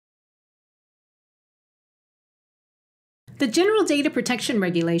The General Data Protection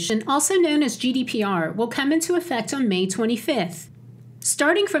Regulation, also known as GDPR, will come into effect on May 25th.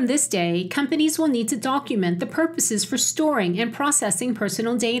 Starting from this day, companies will need to document the purposes for storing and processing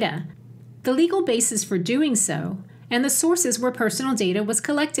personal data, the legal basis for doing so, and the sources where personal data was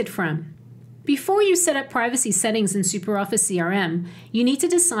collected from. Before you set up privacy settings in SuperOffice CRM, you need to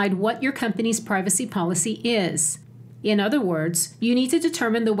decide what your company's privacy policy is. In other words, you need to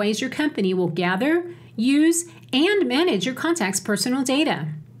determine the ways your company will gather, use, and manage your contacts' personal data.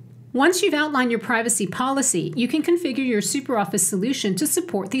 Once you've outlined your privacy policy, you can configure your SuperOffice solution to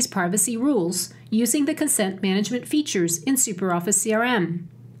support these privacy rules using the consent management features in SuperOffice CRM.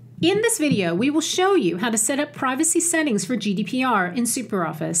 In this video, we will show you how to set up privacy settings for GDPR in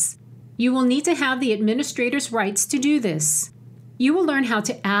SuperOffice. You will need to have the administrator's rights to do this. You will learn how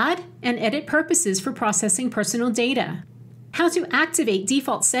to add and edit purposes for processing personal data, how to activate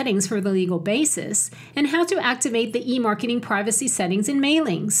default settings for the legal basis, and how to activate the e-marketing privacy settings in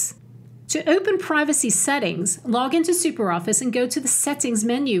mailings. To open privacy settings, log into SuperOffice and go to the Settings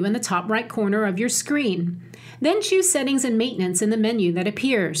menu in the top right corner of your screen. Then choose Settings and Maintenance in the menu that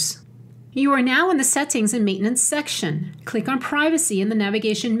appears. You are now in the Settings and Maintenance section. Click on Privacy in the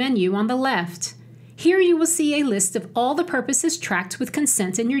navigation menu on the left. Here you will see a list of all the purposes tracked with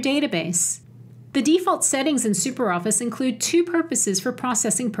consent in your database. The default settings in SuperOffice include two purposes for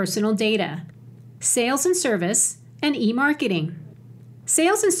processing personal data: sales and service, and e-marketing.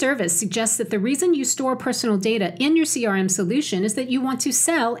 Sales and service suggests that the reason you store personal data in your CRM solution is that you want to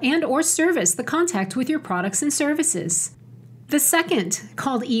sell and/or service the contact with your products and services. The second,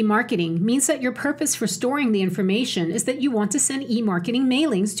 called e-marketing, means that your purpose for storing the information is that you want to send e-marketing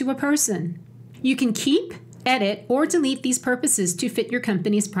mailings to a person. You can keep, edit, or delete these purposes to fit your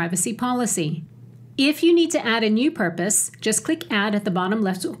company's privacy policy. If you need to add a new purpose, just click Add at the bottom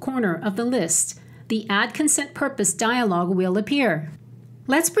left corner of the list. The Add Consent Purpose dialog will appear.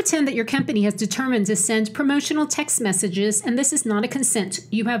 Let's pretend that your company has determined to send promotional text messages and this is not a consent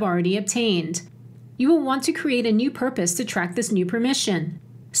you have already obtained. You will want to create a new purpose to track this new permission.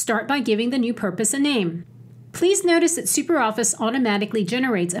 Start by giving the new purpose a name. Please notice that SuperOffice automatically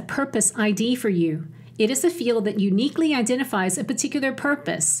generates a purpose ID for you. It is a field that uniquely identifies a particular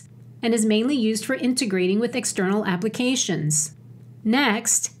purpose and is mainly used for integrating with external applications.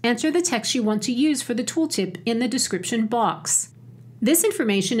 Next, enter the text you want to use for the tooltip in the description box. This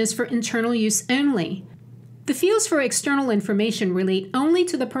information is for internal use only. The fields for external information relate only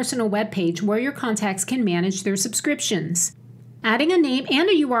to the personal web page where your contacts can manage their subscriptions. Adding a name and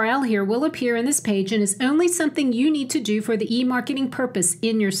a URL here will appear in this page and is only something you need to do for the e-marketing purpose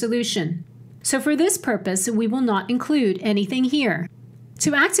in your solution. So for this purpose, we will not include anything here.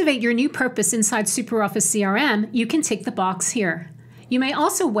 To activate your new purpose inside SuperOffice CRM, you can tick the box here. You may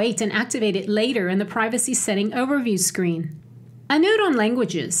also wait and activate it later in the Privacy Setting Overview screen. A note on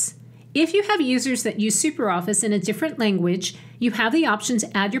languages. If you have users that use SuperOffice in a different language, you have the option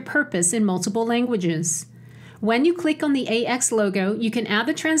to add your purpose in multiple languages. When you click on the AX logo, you can add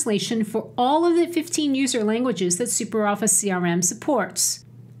the translation for all of the 15 user languages that SuperOffice CRM supports.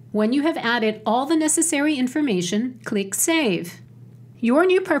 When you have added all the necessary information, click Save. Your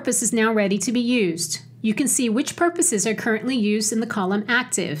new purpose is now ready to be used. You can see which purposes are currently used in the column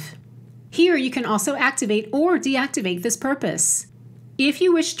Active. Here you can also activate or deactivate this purpose. If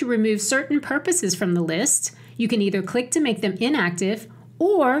you wish to remove certain purposes from the list, you can either click to make them inactive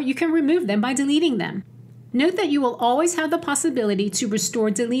or you can remove them by deleting them. Note that you will always have the possibility to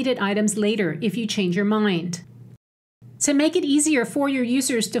restore deleted items later if you change your mind. To make it easier for your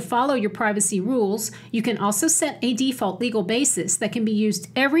users to follow your privacy rules, you can also set a default legal basis that can be used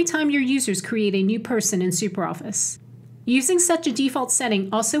every time your users create a new person in SuperOffice. Using such a default setting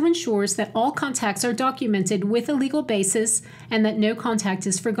also ensures that all contacts are documented with a legal basis and that no contact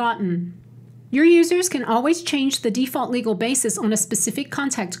is forgotten. Your users can always change the default legal basis on a specific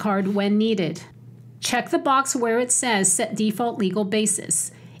contact card when needed. Check the box where it says Set Default Legal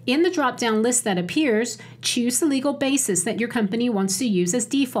Basis. In the drop-down list that appears, choose the legal basis that your company wants to use as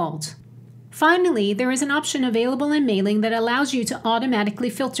default. Finally, there is an option available in mailing that allows you to automatically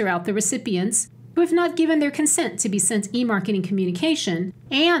filter out the recipients who have not given their consent to be sent e-marketing communication,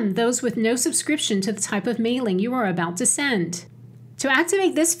 and those with no subscription to the type of mailing you are about to send. To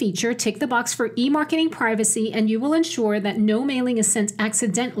activate this feature, tick the box for e-marketing privacy and you will ensure that no mailing is sent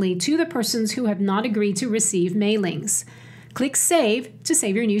accidentally to the persons who have not agreed to receive mailings. Click Save to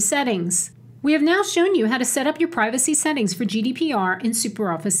save your new settings. We have now shown you how to set up your privacy settings for GDPR in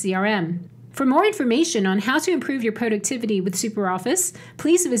SuperOffice CRM. For more information on how to improve your productivity with SuperOffice,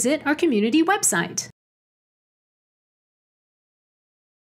 please visit our community website.